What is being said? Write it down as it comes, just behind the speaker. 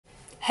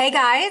Hey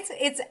guys,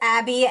 it's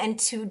Abby, and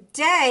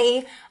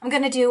today I'm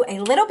going to do a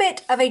little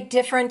bit of a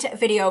different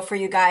video for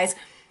you guys.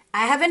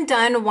 I haven't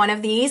done one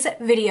of these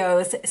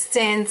videos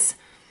since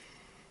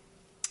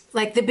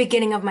like the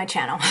beginning of my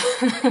channel.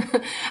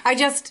 I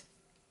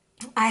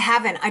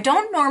haven't. I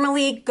don't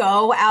normally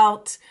go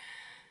out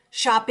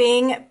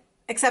shopping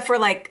except for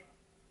like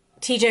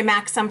TJ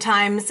Maxx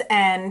sometimes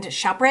and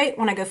ShopRite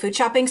when I go food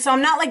shopping. So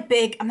I'm not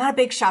a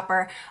big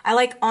shopper. I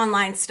like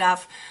online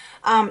stuff.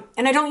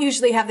 And I don't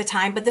usually have the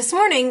time, but this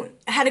morning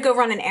I had to go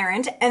run an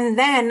errand, and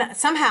then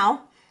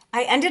somehow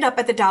I ended up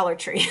at the Dollar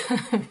Tree.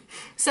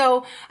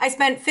 So I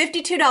spent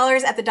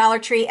 $52 at the Dollar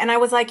Tree, and I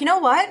was like, you know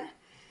what?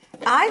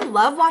 I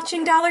love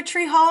watching Dollar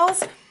Tree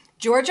hauls.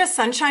 Georgia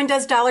Sunshine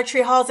does Dollar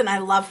Tree hauls, and I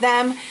love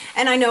them.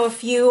 And I know a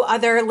few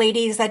other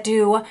ladies that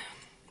do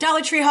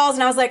Dollar Tree hauls,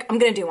 and I was like, I'm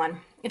going to do one.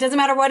 It doesn't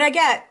matter what I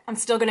get, I'm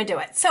still going to do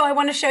it. So I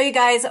want to show you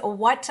guys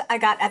what I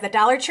got at the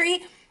Dollar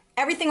Tree.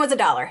 Everything was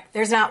 $1.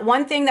 There's not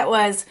one thing that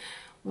was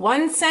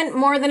 1 cent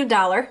more than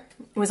 $1.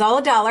 It was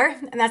all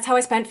 $1, and that's how I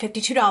spent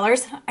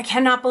 $52. I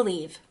cannot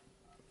believe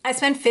I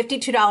spent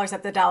 $52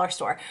 at the dollar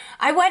store.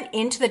 I went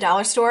into the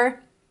dollar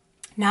store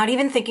not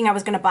even thinking I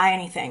was going to buy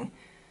anything.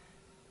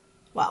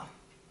 Well,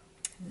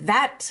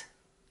 that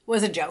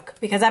was a joke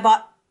because I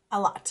bought a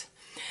lot.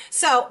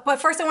 So,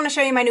 but first I want to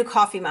show you my new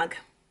coffee mug.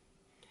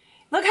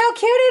 Look how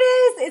cute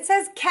it is. It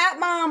says Cat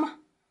Mom.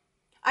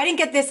 I didn't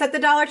get this at the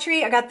Dollar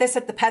Tree. I got this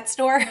at the pet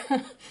store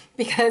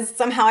because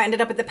somehow I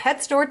ended up at the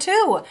pet store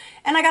too.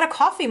 And I got a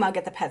coffee mug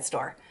at the pet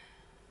store.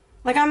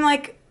 Like, I'm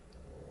like,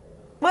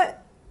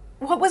 what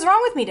was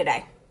wrong with me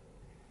today?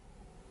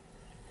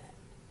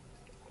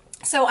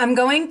 So I'm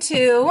going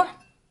to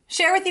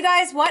share with you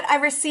guys what I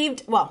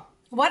received, well,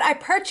 what I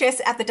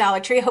purchased at the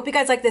Dollar Tree. I hope you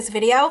guys like this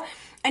video.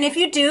 And if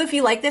you do, if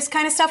you like this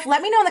kind of stuff,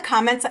 let me know in the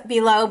comments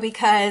below,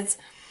 because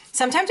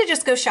sometimes I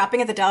just go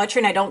shopping at the Dollar Tree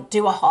and I don't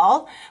do a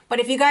haul.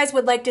 But if you guys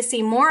would like to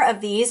see more of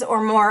these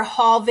or more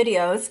haul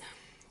videos,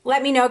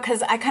 let me know,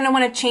 because I kind of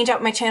want to change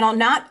out my channel.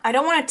 I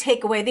don't want to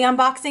take away the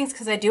unboxings,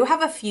 because I do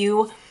have a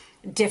few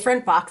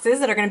different boxes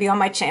that are going to be on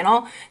my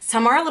channel.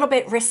 Some are a little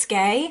bit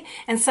risque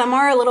and some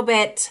are a little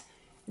bit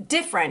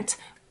different,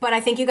 but I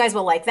think you guys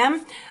will like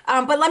them.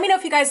 But let me know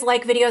if you guys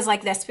like videos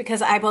like this,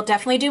 because I will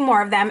definitely do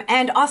more of them.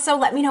 And also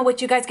let me know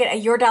what you guys get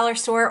at your dollar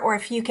store, or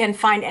if you can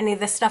find any of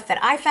the stuff that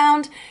I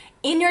found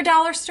in your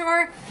dollar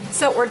store,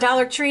 or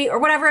Dollar Tree, or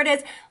whatever it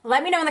is.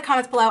 Let me know in the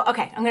comments below.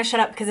 Okay, I'm gonna shut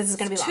up because this is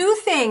gonna be long. Two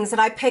things that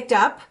I picked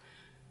up.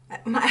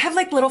 I have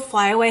like little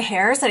flyaway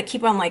hairs that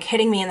keep on like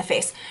hitting me in the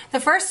face.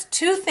 The first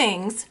two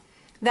things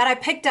that I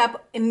picked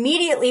up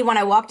immediately when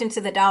I walked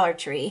into the Dollar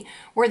Tree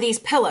were these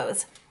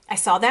pillows. I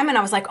saw them and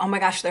I was like, oh my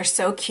gosh, they're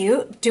so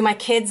cute. Do my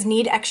kids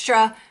need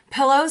extra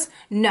pillows?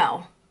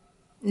 No,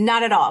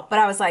 not at all. But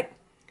I was like,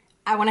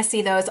 I wanna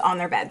see those on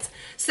their beds.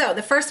 So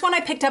the first one I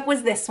picked up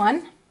was this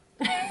one.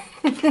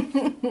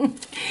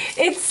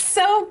 It's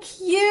so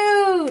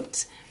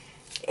cute.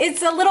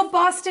 It's a little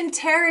Boston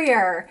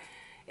Terrier.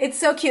 It's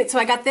so cute. So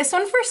I got this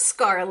one for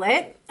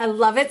Scarlett. I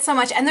love it so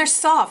much. And they're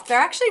soft. They're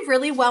actually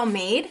really well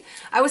made.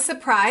 I was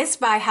surprised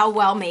by how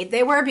well made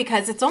they were,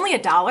 because it's only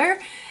 $1.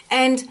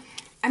 And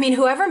I mean,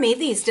 whoever made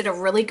these did a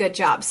really good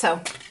job.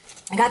 So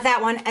I got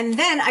that one. And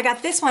then I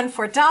got this one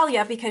for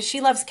Dahlia, because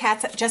she loves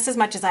cats just as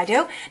much as I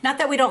do. Not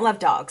that we don't love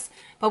dogs,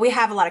 but we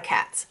have a lot of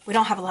cats. We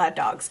don't have a lot of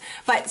dogs.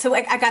 But so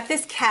I got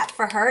this cat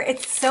for her.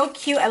 It's so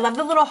cute. I love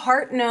the little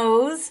heart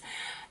nose,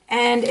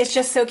 and it's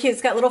just so cute.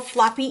 It's got little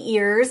floppy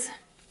ears,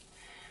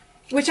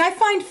 which I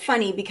find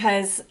funny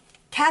because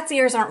cats'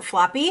 ears aren't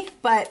floppy,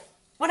 but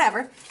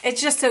whatever.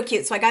 It's just so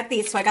cute. So I got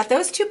these. So I got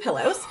those two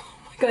pillows.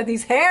 Oh my God,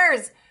 these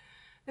hairs.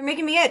 They're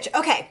making me itch.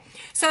 Okay,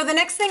 so the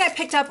next thing I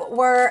picked up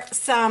were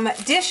some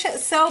dish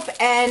soap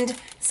and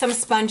some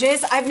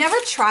sponges. I've never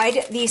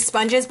tried these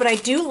sponges, but I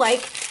do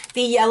like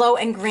the yellow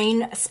and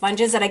green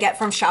sponges that I get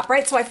from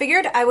ShopRite. So I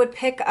figured I would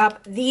pick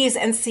up these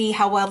and see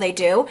how well they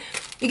do.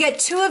 You get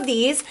 2 of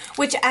these,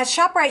 which at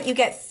ShopRite you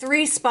get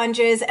 3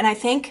 sponges, and I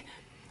think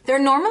they're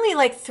normally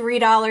like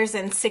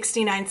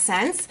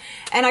 $3.69.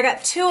 And I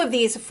got 2 of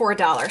these for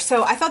 $1.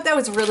 So I thought that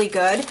was really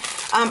good.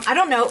 I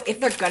don't know if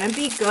they're gonna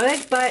be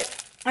good, but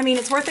I mean,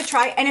 it's worth a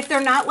try. And if they're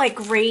not like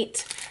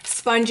great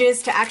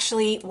sponges to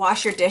actually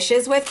wash your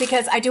dishes with,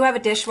 because I do have a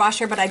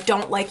dishwasher, but I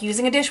don't like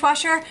using a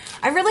dishwasher.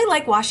 I really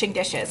like washing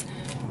dishes.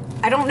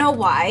 I don't know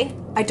why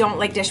I don't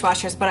like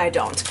dishwashers, but I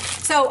don't.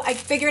 So I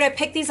figured I'd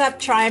pick these up,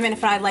 try them, and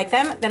if I like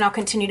them, then I'll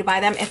continue to buy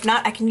them. If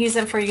not, I can use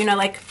them for, you know,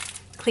 like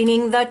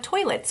cleaning the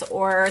toilets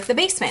or the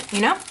basement, you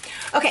know?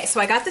 Okay,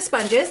 so I got the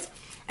sponges,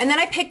 and then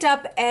I picked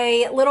up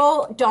a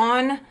little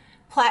Dawn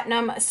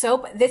Platinum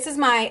soap. This is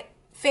my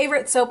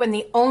favorite soap and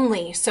the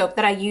only soap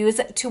that I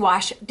use to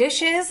wash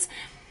dishes.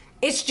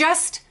 It's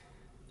just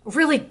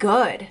really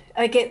good.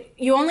 Like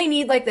you only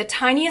need like the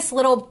tiniest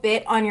little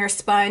bit on your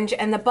sponge,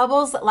 and the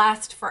bubbles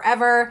last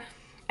forever.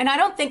 And I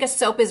don't think a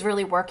soap is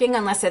really working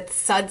unless it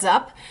suds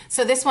up.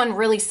 So this one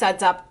really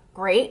suds up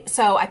great.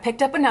 So I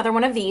picked up another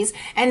one of these,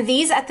 and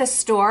these at the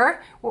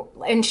store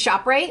in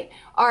ShopRite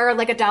are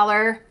like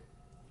 $1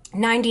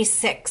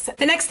 $96.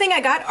 The next thing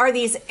I got are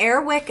these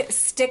Airwick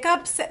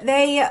stick-ups.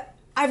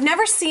 I've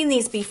never seen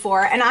these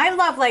before, and I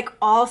love like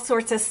all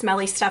sorts of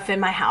smelly stuff in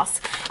my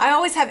house. I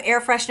always have air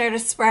freshener to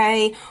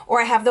spray,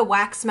 or I have the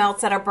wax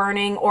melts that are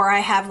burning, or I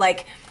have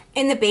like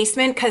in the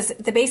basement, because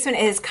the basement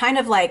is kind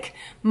of like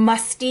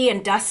musty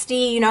and dusty,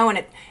 you know,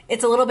 and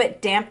it's a little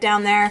bit damp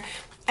down there.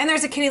 And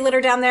there's a kitty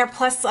litter down there,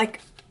 plus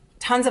like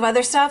tons of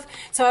other stuff.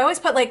 So I always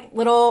put like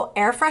little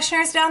air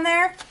fresheners down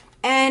there.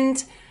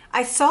 And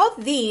I saw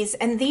these,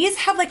 and these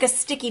have like a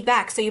sticky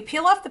back. So you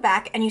peel off the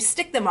back and you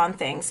stick them on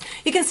things.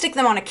 You can stick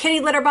them on a kitty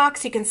litter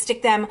box. You can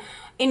stick them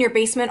in your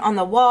basement on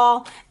the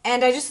wall.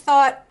 And I just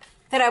thought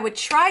that I would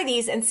try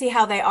these and see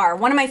how they are.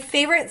 One of my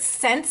favorite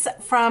scents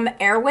from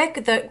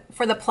Airwick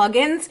for the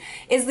plugins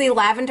is the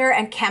lavender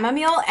and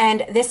chamomile,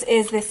 and this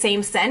is the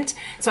same scent.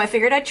 So I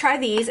figured I'd try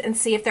these and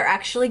see if they're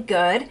actually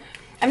good.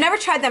 I've never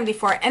tried them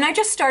before, and I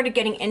just started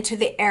getting into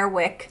the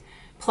Airwick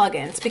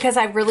plugins because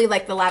I really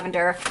like the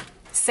lavender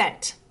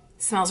scent.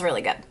 It smells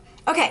really good.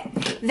 Okay,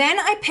 then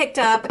I picked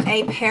up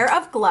a pair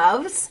of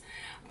gloves.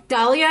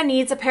 Dahlia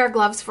needs a pair of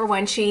gloves for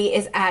when she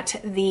is at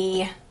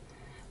the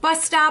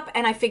bus stop,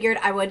 and I figured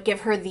I would give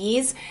her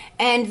these.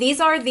 And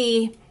these are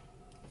the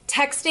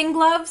texting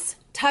gloves,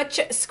 touch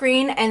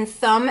screen and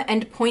thumb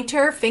and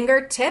pointer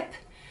fingertip,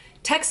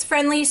 text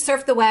friendly,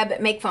 surf the web,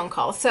 make phone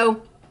calls.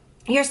 So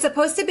you're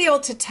supposed to be able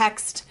to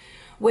text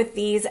with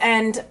these,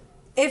 and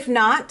if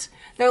not,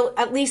 they'll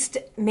at least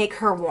make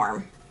her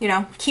warm, you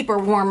know, keep her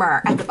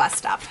warmer at the bus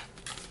stop.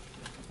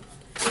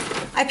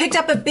 I picked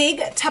up a big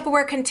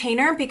Tupperware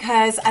container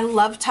because I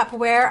love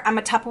Tupperware. I'm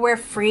a Tupperware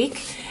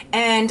freak,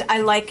 and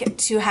I like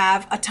to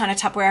have a ton of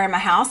Tupperware in my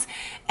house.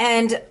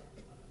 And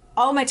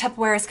all my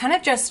Tupperware is kind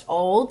of just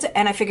old,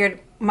 and I figured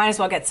might as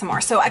well get some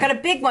more. So I got a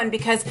big one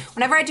because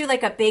whenever I do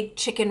like a big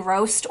chicken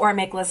roast, or I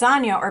make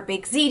lasagna or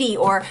bake ziti,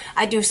 or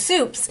I do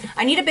soups,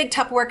 I need a big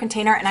Tupperware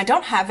container, and I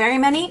don't have very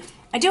many.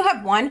 I do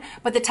have one,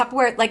 but the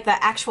Tupperware, like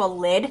the actual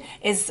lid,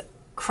 is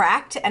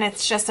cracked, and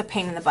it's just a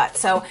pain in the butt.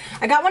 So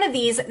I got one of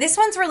these. This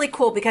one's really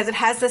cool because it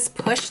has this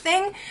push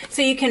thing,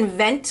 so you can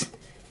vent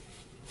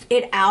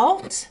it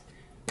out,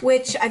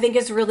 which I think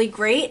is really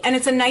great, and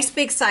it's a nice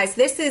big size.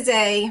 This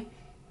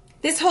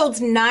holds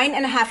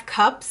 9.5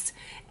 cups,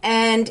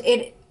 and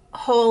it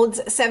holds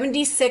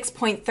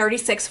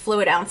 76.36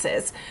 fluid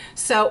ounces.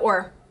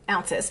 Or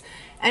ounces.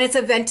 And it's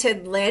a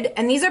vented lid,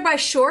 and these are by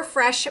Shore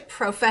Fresh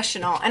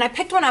Professional. And I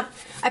picked one up.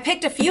 I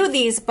picked a few of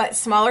these, but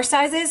smaller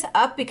sizes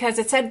up because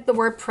it said the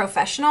word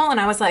professional, and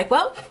I was like,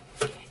 well,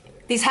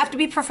 these have to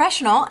be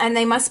professional, and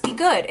they must be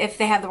good if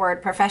they have the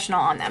word professional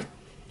on them.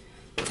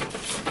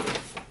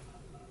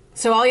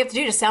 So all you have to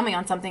do to sell me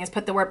on something is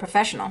put the word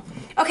professional.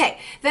 Okay,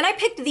 then I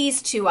picked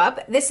these two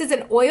up. This is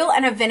an oil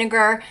and a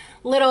vinegar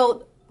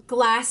little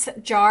glass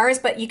jars,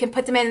 but you can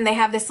put them in, and they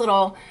have this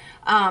little,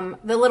 the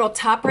little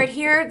top right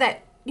here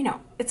that, you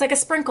know, it's like a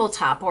sprinkle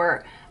top,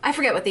 or I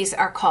forget what these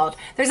are called.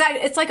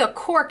 It's like a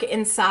cork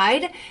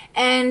inside,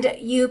 and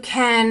you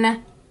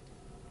can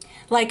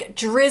like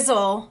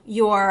drizzle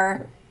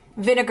your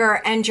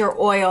vinegar and your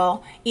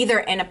oil either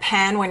in a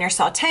pan when you're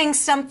sauteing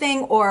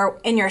something or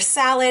in your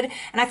salad.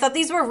 And I thought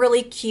these were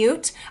really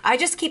cute. I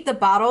just keep the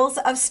bottles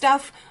of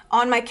stuff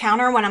on my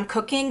counter when I'm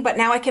cooking, but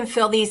now I can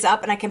fill these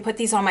up and I can put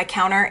these on my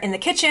counter in the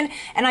kitchen,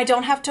 and I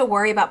don't have to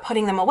worry about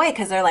putting them away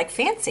because they're like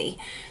fancy.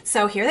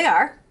 So here they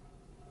are.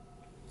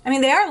 I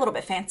mean, they are a little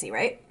bit fancy,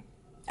 right?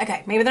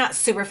 Okay, maybe they're not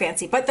super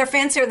fancy, but they're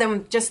fancier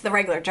than just the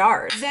regular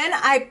jars. Then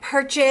I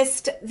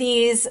purchased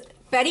these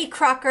Betty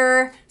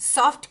Crocker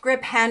soft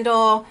grip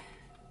handle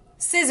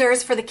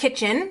scissors for the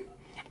kitchen.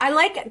 I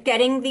like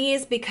getting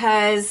these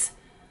because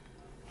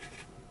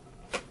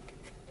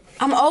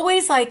I'm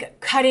always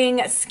like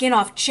cutting skin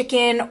off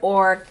chicken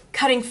or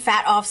cutting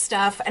fat off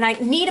stuff, and I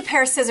need a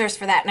pair of scissors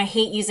for that, and I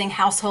hate using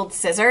household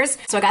scissors.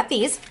 So I got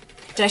these.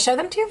 Did I show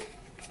them to you?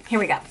 Here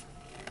we go.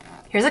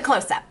 Here's a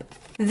close-up.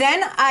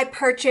 Then I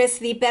purchased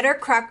the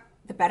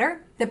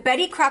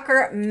Betty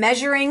Crocker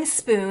measuring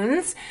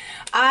spoons.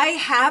 I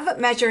have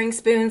measuring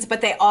spoons, but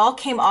they all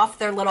came off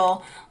their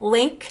little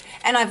link,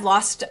 and I've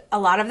lost a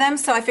lot of them.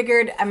 So I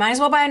figured I might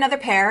as well buy another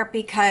pair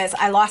because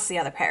I lost the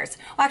other pairs.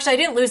 Well, actually, I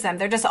didn't lose them.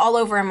 They're just all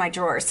over in my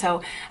drawers.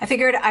 So I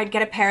figured I'd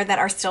get a pair that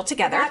are still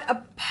together.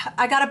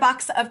 I got a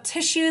box of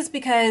tissues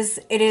because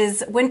it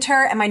is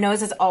winter and my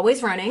nose is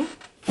always running.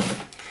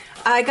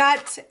 I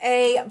got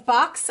a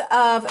box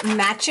of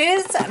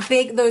matches,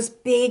 those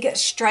big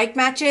strike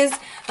matches,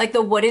 like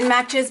the wooden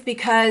matches,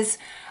 because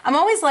I'm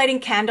always lighting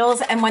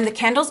candles, and when the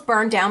candles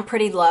burn down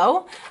pretty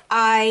low,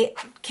 I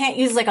can't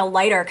use like a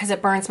lighter because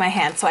it burns my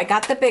hand. So I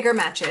got the bigger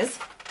matches.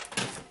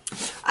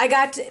 I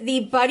got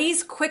the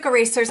Buddy's quick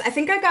erasers. I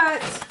think I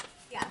got,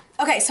 yeah.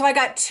 Okay, so I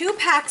got 2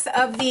 packs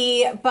of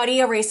the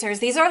Buddy erasers.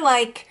 These are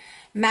like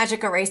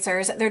magic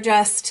erasers. They're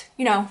just,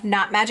 you know,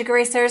 not magic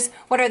erasers.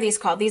 What are these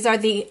called? These are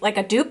like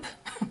a dupe.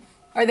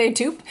 Are they a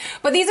dupe?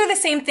 But these are the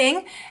same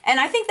thing, and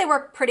I think they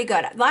work pretty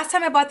good. Last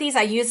time I bought these,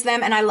 I used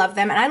them, and I love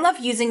them. And I love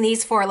using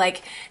these for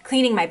like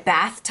cleaning my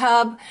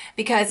bathtub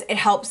because it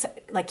helps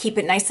like keep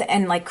it nice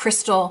and like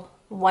crystal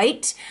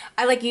white.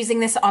 I like using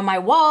this on my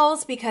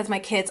walls because my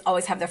kids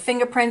always have their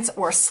fingerprints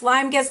or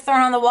slime gets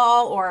thrown on the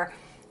wall or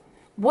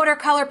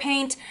watercolor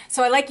paint.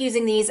 So I like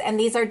using these, and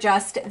these are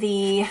just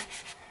the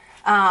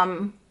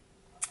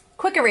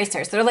quick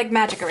erasers. They're like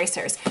magic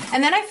erasers.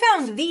 And then I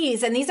found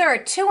these, and these are a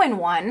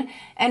 2-in-1,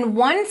 and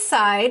one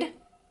side,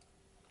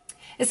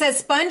 it says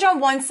sponge on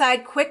one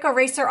side, quick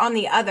eraser on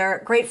the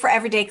other. Great for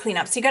everyday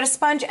cleanup. So you got a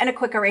sponge and a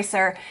quick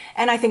eraser,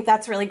 and I think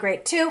that's really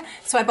great too.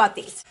 So I bought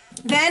these.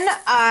 Then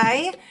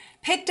I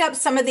picked up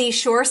some of these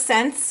Sure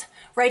Scents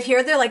right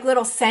here. They're like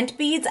little scent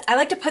beads. I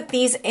like to put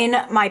these in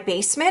my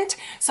basement.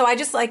 So I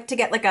just like to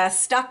get like a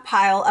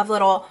stockpile of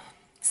little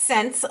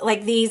scents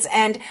like these,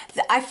 and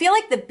I feel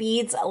like the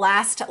beads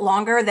last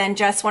longer than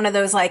just one of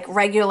those like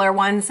regular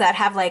ones that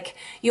have like,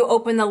 you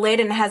open the lid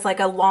and it has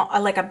like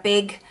a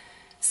big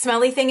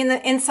smelly thing in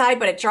the inside,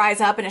 but it dries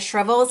up and it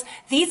shrivels.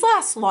 These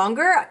last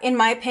longer in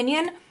my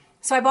opinion.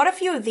 So I bought a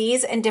few of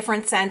these in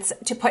different scents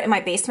to put in my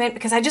basement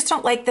because I just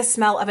don't like the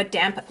smell of a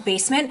damp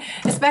basement,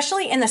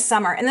 especially in the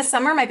summer. In the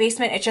summer, my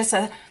basement, it's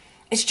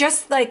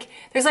just like,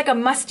 there's like a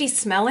musty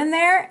smell in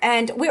there,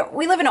 and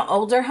we live in an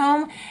older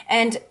home,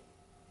 and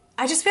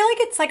I just feel like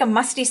it's like a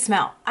musty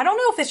smell. I don't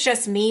know if it's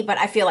just me, but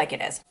I feel like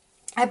it is.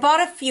 I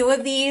bought a few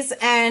of these,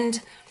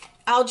 and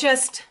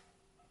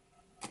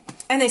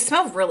and they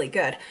smell really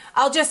good.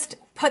 I'll just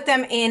put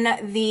them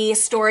in the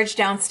storage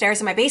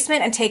downstairs in my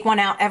basement and take one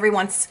out every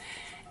once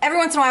in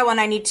a while when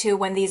I need to,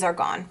 when these are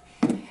gone.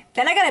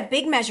 Then I got a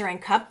big measuring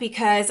cup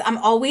because I'm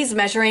always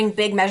measuring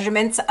big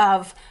measurements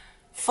of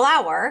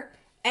flour,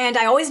 and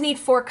I always need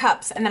 4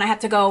 cups, and then I have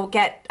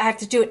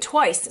to do it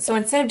twice. So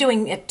instead of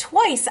doing it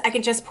twice, I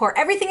can just pour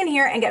everything in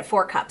here and get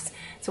 4 cups.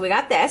 So we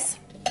got this.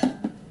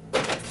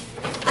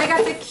 I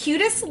got the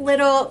cutest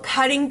little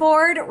cutting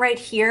board right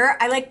here.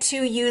 I like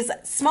to use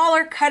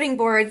smaller cutting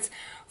boards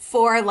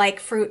for like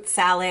fruit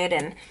salad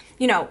and,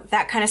 you know,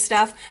 that kind of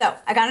stuff. So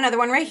I got another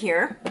one right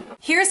here.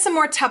 Here's some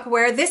more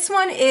Tupperware. This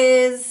one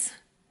is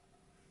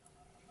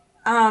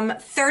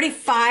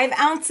 35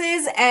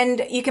 ounces,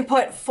 and you can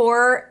put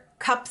 4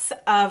 cups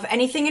of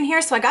anything in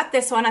here. So I got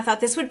this one. I thought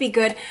this would be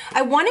good.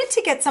 I wanted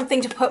to get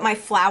something to put my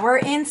flour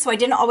in, so I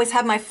didn't always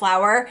have my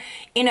flour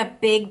in a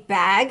big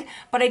bag,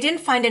 but I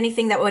didn't find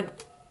anything that would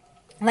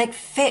like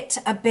fit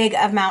a big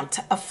amount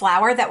of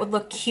flour that would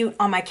look cute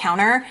on my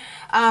counter.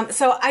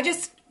 So I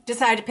just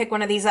decided to pick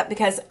one of these up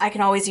because I can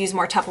always use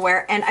more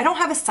Tupperware, and I don't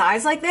have a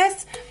size like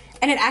this,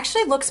 and it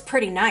actually looks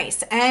pretty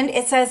nice, and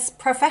it says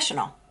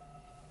professional.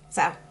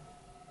 So,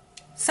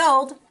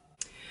 sold.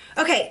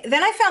 Okay,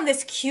 then I found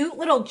this cute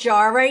little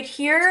jar right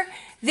here.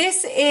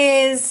 This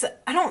is,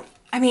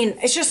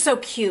 it's just so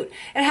cute.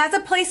 It has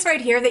a place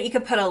right here that you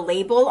could put a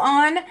label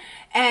on,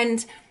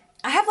 and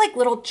I have like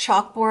little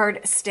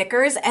chalkboard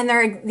stickers, and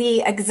they're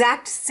the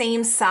exact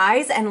same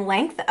size and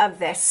length of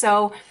this.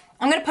 So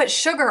I'm gonna put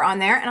sugar on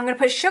there, and I'm gonna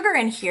put sugar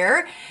in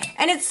here,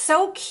 and it's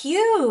so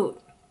cute.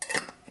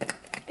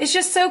 It's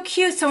just so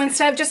cute. So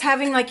instead of just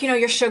having like, you know,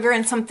 your sugar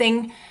and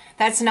something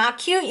that's not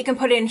cute, you can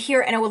put it in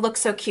here and it will look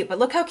so cute. But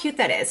look how cute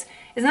that is.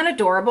 Isn't that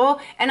adorable?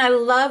 And I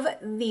love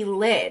the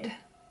lid.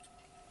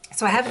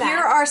 So I have that. Here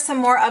are some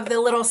more of the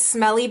little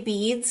smelly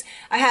beads.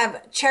 I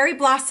have cherry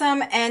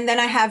blossom, and then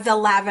I have the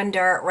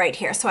lavender right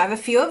here. So I have a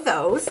few of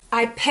those.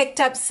 I picked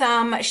up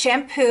some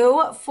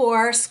shampoo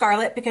for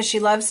Scarlett because she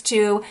loves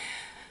to,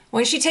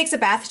 when she takes a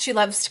bath, she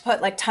loves to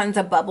put like tons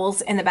of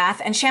bubbles in the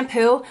bath. And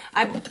shampoo,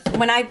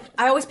 I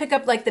always pick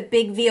up like the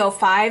big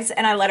VO5s,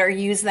 and I let her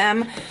use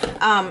them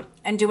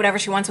and do whatever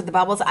she wants with the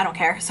bubbles. I don't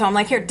care. So I'm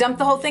like, here, dump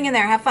the whole thing in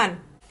there, have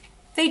fun.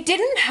 They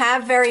didn't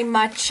have very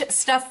much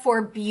stuff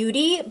for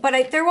beauty,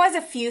 but there was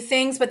a few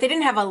things, but they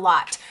didn't have a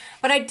lot.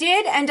 But I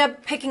did end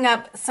up picking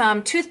up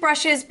some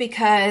toothbrushes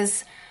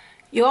because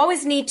you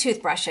always need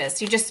toothbrushes.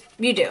 You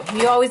do.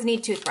 You always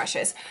need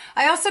toothbrushes.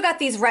 I also got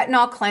these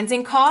retinol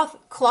cleansing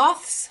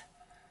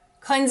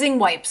cleansing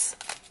wipes.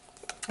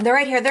 They're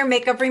right here. They're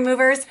makeup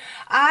removers.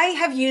 I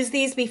have used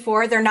these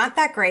before. They're not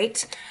that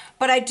great,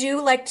 but I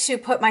do like to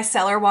put my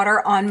cellar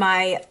water on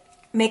my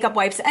makeup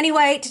wipes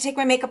anyway to take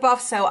my makeup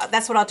off, so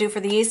that's what I'll do for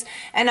these.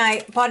 And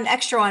I bought an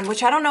extra one,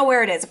 which I don't know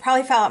where it is. It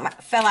probably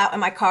fell out in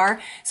my car,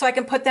 so I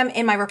can put them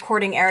in my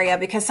recording area,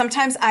 because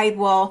sometimes I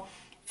will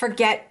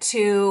forget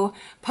to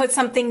put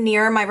something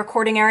near my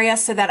recording area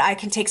so that I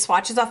can take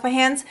swatches off my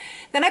hands.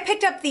 Then I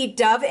picked up the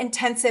Dove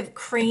Intensive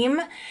Cream,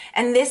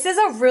 and this is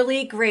a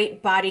really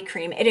great body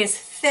cream. It is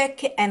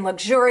thick and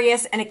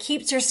luxurious, and it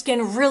keeps your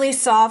skin really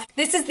soft.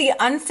 This is the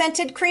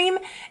unscented cream,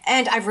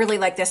 and I really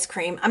like this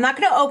cream. I'm not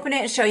gonna open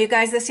it and show you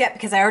guys this yet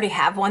because I already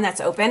have one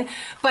that's open,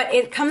 but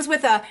it comes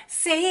with a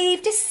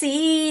save to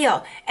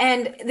seal,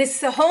 and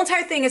the whole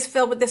entire thing is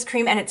filled with this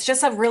cream, and it's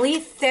just a really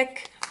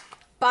thick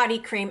body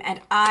cream,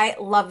 and I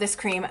love this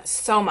cream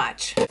so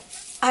much.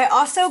 I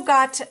also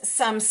got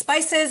some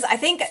spices. I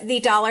think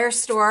the dollar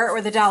store or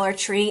the Dollar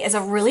Tree is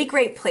a really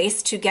great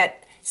place to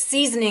get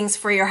seasonings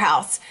for your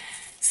house.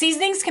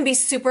 Seasonings can be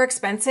super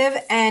expensive,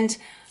 and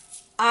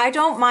I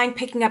don't mind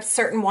picking up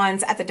certain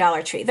ones at the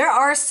Dollar Tree. There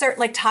are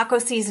certain like taco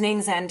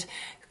seasonings and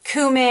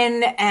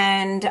cumin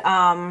and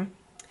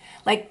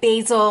like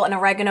basil and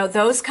oregano,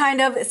 those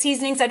kind of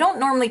seasonings. I don't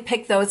normally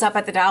pick those up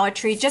at the Dollar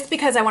Tree just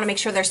because I want to make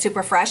sure they're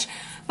super fresh.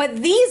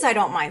 But these I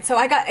don't mind. So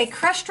I got a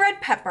crushed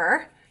red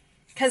pepper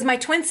because my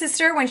twin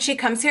sister, when she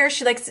comes here,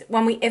 she likes,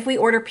 if we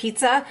order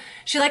pizza,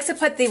 she likes to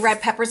put the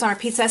red peppers on her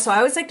pizza. So I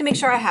always like to make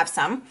sure I have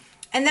some.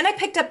 And then I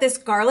picked up this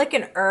garlic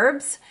and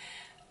herbs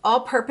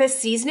all-purpose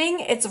seasoning.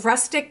 It's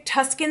rustic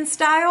Tuscan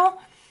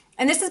style.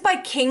 And this is by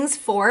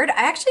Kingsford.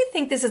 I actually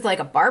think this is like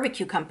a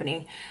barbecue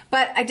company,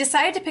 but I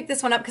decided to pick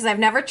this one up because I've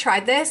never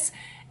tried this.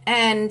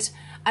 And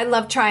I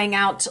love trying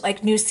out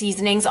like new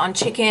seasonings on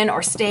chicken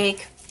or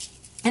steak.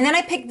 And then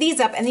I picked these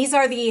up, and these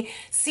are the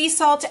sea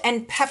salt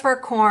and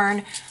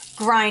peppercorn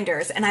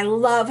grinders. And I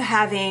love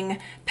having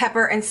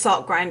pepper and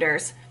salt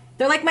grinders.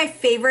 They're like my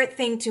favorite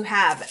thing to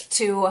have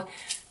to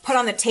put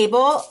on the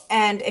table.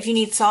 And if you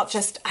need salt,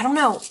 just, I don't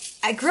know.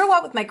 I grew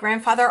up with my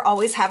grandfather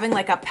always having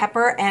like a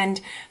pepper and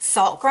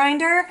salt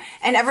grinder.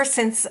 And ever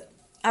since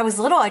I was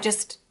little, I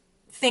just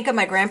think of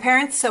my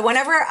grandparents. So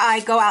whenever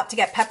I go out to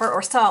get pepper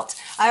or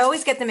salt, I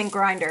always get them in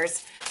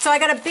grinders. So I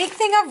got a big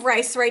thing of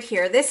rice right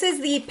here. This is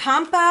the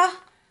Pampa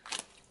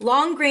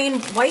long grain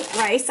white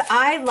rice.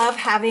 I love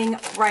having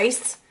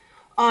rice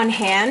on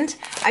hand.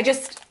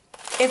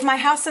 If my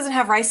house doesn't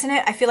have rice in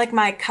it, I feel like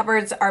my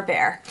cupboards are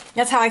bare.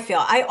 That's how I feel.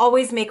 I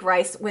always make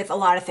rice with a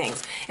lot of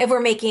things. If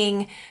we're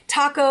making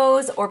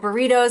tacos or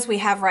burritos, we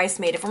have rice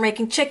made. If we're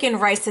making chicken,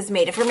 rice is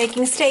made. If we're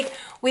making steak,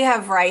 we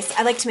have rice.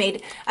 I like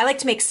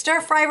to make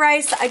stir fry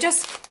rice.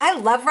 I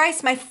love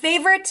rice. My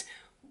favorite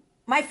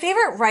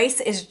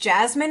rice is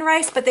jasmine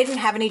rice, but they didn't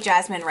have any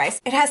jasmine rice.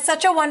 It has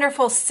such a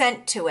wonderful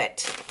scent to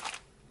it,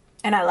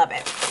 and I love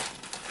it.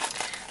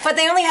 But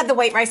they only had the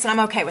white rice, and I'm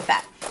okay with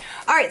that.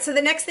 All right, so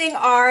the next thing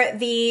are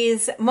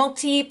these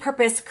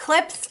multi-purpose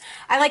clips.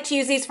 I like to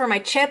use these for my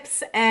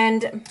chips,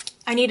 and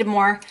I needed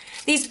more.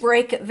 These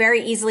break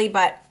very easily,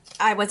 but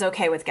I was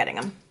okay with getting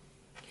them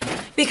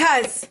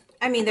because,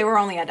 I mean, they were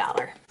only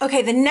 $1.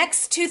 Okay, the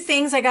next two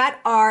things I got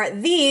are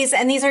these,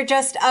 and these are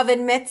just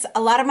oven mitts.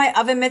 A lot of my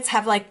oven mitts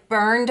have like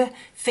burned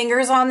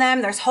fingers on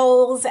them. There's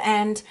holes,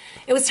 and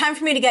it was time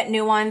for me to get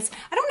new ones.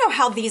 I don't know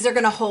how these are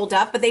gonna hold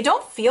up, but they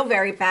don't feel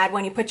very bad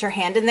when you put your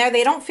hand in there.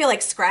 They don't feel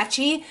like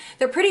scratchy.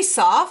 They're pretty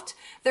soft.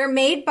 They're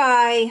made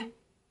by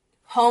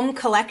Home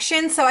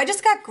Collection. So I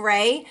just got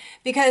gray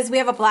because we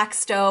have a black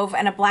stove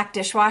and a black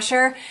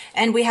dishwasher,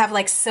 and we have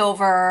like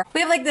silver. We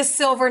have like the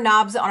silver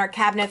knobs on our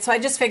cabinet. So I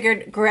just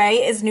figured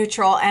gray is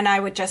neutral and I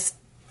would just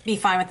be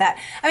fine with that.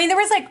 I mean, there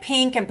was like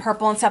pink and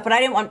purple and stuff, but I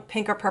didn't want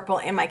pink or purple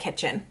in my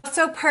kitchen.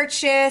 Also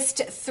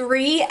purchased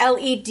 3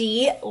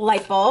 LED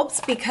light bulbs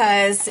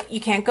because you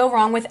can't go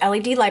wrong with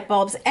LED light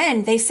bulbs.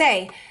 And they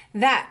say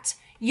that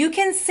you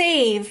can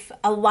save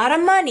a lot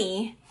of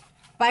money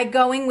by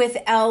going with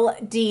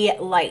LED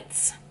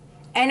lights.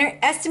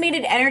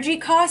 Estimated energy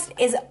cost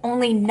is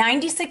only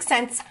 96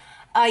 cents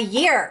a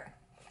year.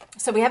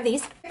 So we have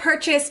these.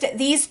 Purchased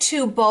these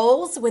 2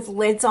 bowls with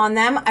lids on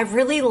them. I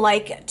really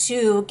like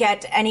to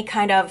get any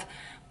kind of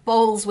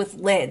bowls with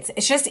lids.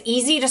 It's just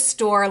easy to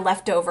store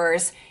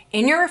leftovers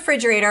in your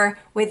refrigerator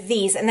with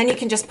these, and then you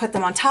can just put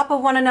them on top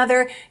of one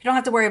another. You don't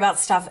have to worry about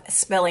stuff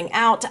spilling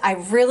out. I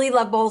really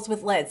love bowls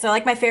with lids. They're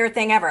like my favorite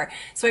thing ever.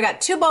 So I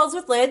got 2 bowls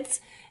with lids,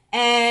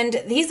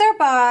 and these are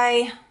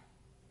by,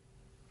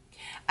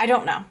 I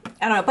don't know,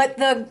 but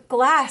the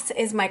glass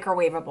is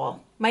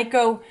microwavable.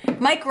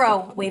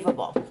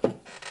 Microwavable.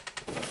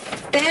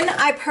 Then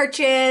I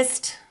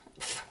purchased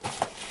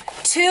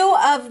 2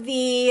 of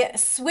the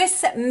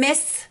Swiss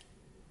Miss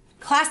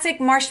Classic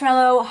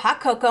Marshmallow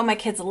Hot Cocoa. My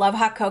kids love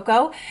hot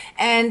cocoa,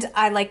 and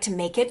I like to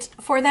make it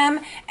for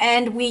them.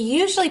 And we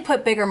usually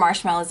put bigger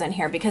marshmallows in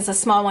here because the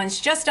small ones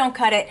just don't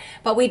cut it,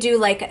 but we do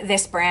like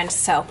this brand,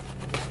 so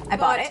I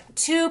bought it.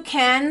 2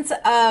 cans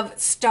of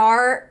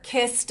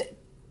Star-Kissed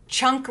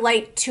Chunk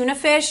Light tuna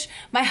fish.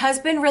 My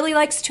husband really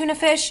likes tuna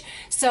fish,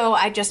 so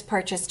I just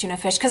purchased tuna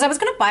fish because I was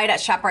gonna buy it at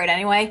ShopRite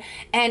anyway.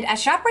 And at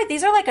ShopRite,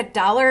 these are like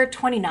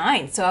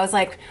 $1.29. So I was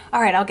like, all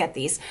right, I'll get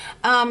these.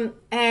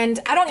 And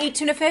I don't eat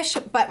tuna fish,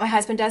 but my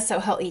husband does, so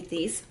he'll eat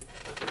these.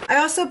 I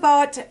also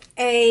bought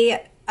 2,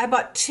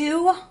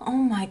 oh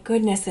my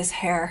goodness, this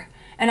hair,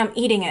 and I'm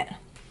eating it.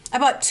 I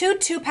bought 2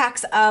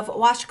 2-packs of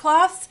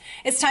washcloths.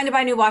 It's time to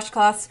buy new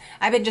washcloths.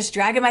 I've been just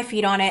dragging my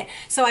feet on it.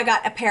 So I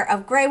got a pair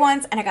of gray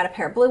ones and I got a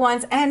pair of blue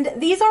ones, and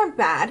these aren't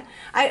bad.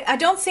 I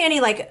don't see any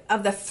like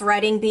of the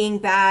threading being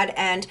bad,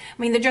 and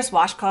I mean, they're just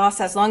washcloths.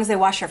 As long as they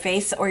wash your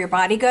face or your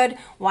body good,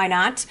 why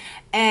not?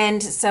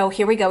 And so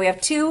here we go. We have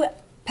 2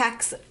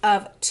 packs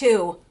of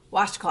 2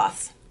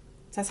 washcloths.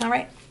 Does that sound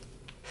right?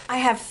 I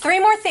have 3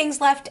 more things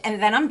left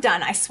and then I'm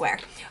done, I swear.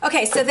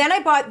 Okay, so then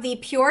I bought the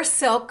Pure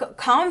Silk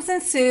Calms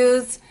and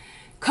Soothes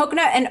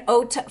Coconut and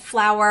Oat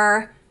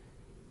Flour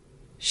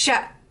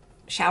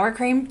Shower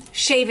Cream?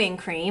 Shaving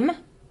Cream.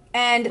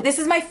 And this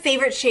is my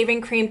favorite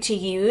shaving cream to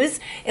use.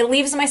 It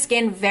leaves my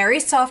skin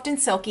very soft and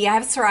silky. I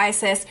have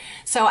psoriasis,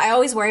 so I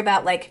always worry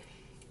about like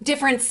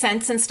different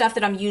scents and stuff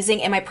that I'm using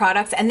in my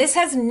products. And this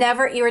has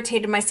never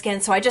irritated my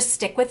skin, so I just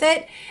stick with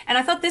it. And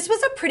I thought this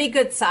was a pretty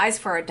good size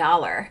for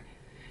 $1.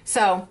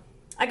 So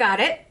I got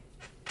it.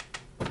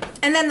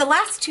 And then the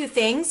last two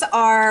things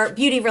are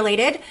beauty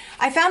related.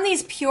 I found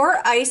these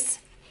Pure Ice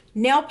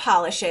nail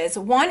polishes.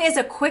 One is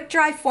a quick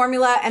dry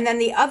formula, and then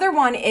the other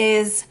one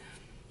is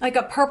like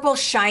a purple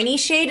shiny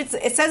shade.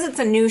 It says it's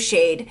a new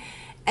shade,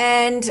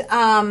 and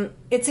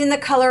it's in the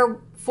color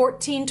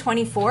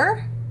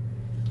 1424.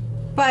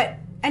 But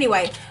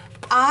anyway,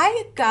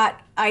 I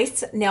got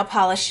ice nail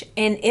polish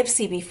in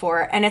Ipsy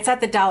before, and it's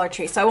at the Dollar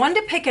Tree, so I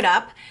wanted to pick it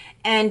up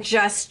and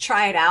just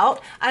try it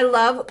out. I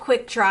love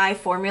quick dry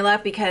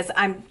formula because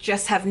I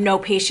just have no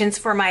patience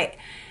for my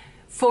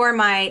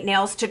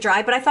nails to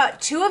dry, but I thought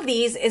two of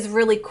these is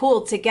really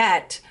cool to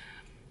get.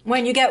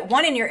 When you get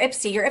one in your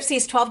Ipsy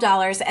is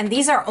 $12, and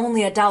these are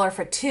only $1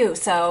 for two,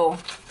 so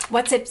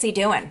what's Ipsy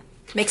doing?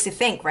 Makes you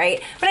think,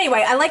 right? But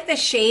anyway, I like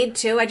this shade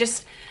too. I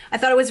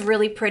thought it was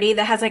really pretty.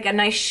 That has like a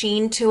nice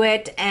sheen to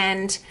it,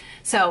 and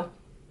so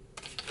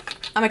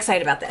I'm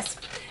excited about this.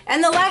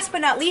 And the last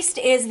but not least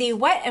is the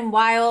Wet n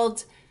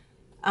Wild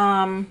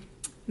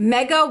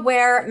Mega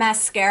Wear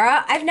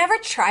Mascara. I've never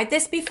tried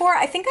this before.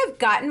 I think I've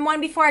gotten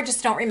one before. I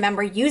just don't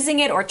remember using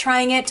it or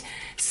trying it.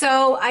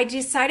 So I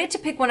decided to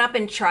pick one up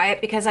and try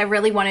it because I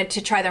really wanted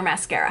to try their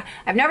mascara.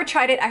 I've never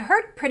tried it. I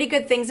heard pretty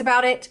good things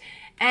about it,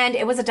 and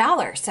it was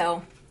 $1,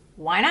 so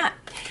why not?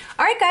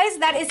 All right, guys,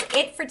 that is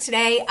it for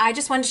today. I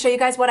just wanted to show you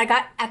guys what I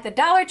got at the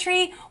Dollar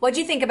Tree. What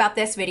do you think about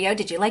this video?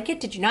 Did you like it?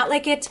 Did you not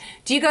like it?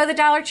 Do you go to the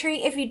Dollar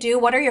Tree? If you do,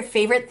 what are your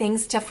favorite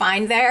things to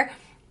find there?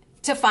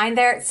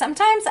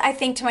 Sometimes I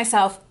think to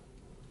myself,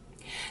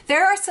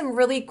 there are some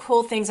really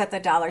cool things at the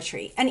Dollar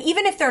Tree. And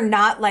even if they're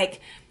not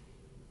like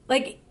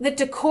the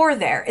decor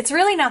there, it's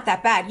really not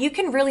that bad. You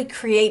can really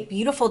create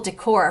beautiful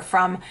decor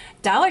from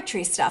Dollar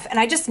Tree stuff. And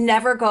I just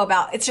never go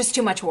about, it's just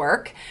too much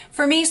work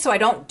for me, so I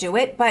don't do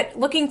it. But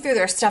looking through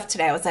their stuff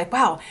today, I was like,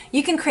 wow,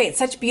 you can create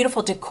such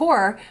beautiful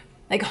decor,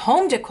 like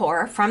home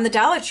decor from the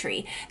Dollar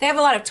Tree. They have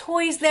a lot of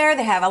toys there.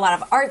 They have a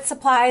lot of art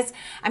supplies.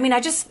 I mean,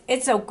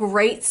 it's a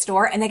great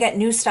store, and they get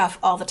new stuff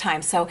all the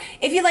time. So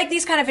if you like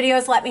these kind of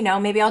videos, let me know.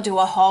 Maybe I'll do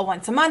a haul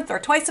once a month or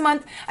twice a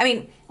month. I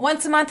mean,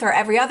 once a month or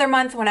every other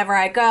month whenever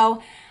I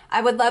go.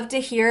 I would love to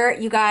hear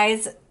you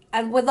guys.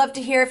 I would love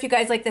to hear if you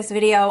guys like this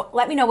video.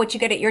 Let me know what you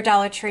get at your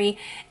Dollar Tree.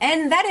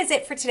 And that is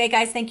it for today,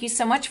 guys. Thank you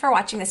so much for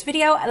watching this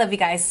video. I love you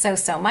guys so,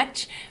 so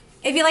much.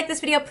 If you like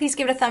this video, please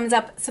give it a thumbs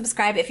up,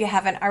 subscribe if you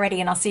haven't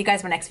already, and I'll see you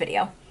guys in my next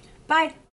video. Bye.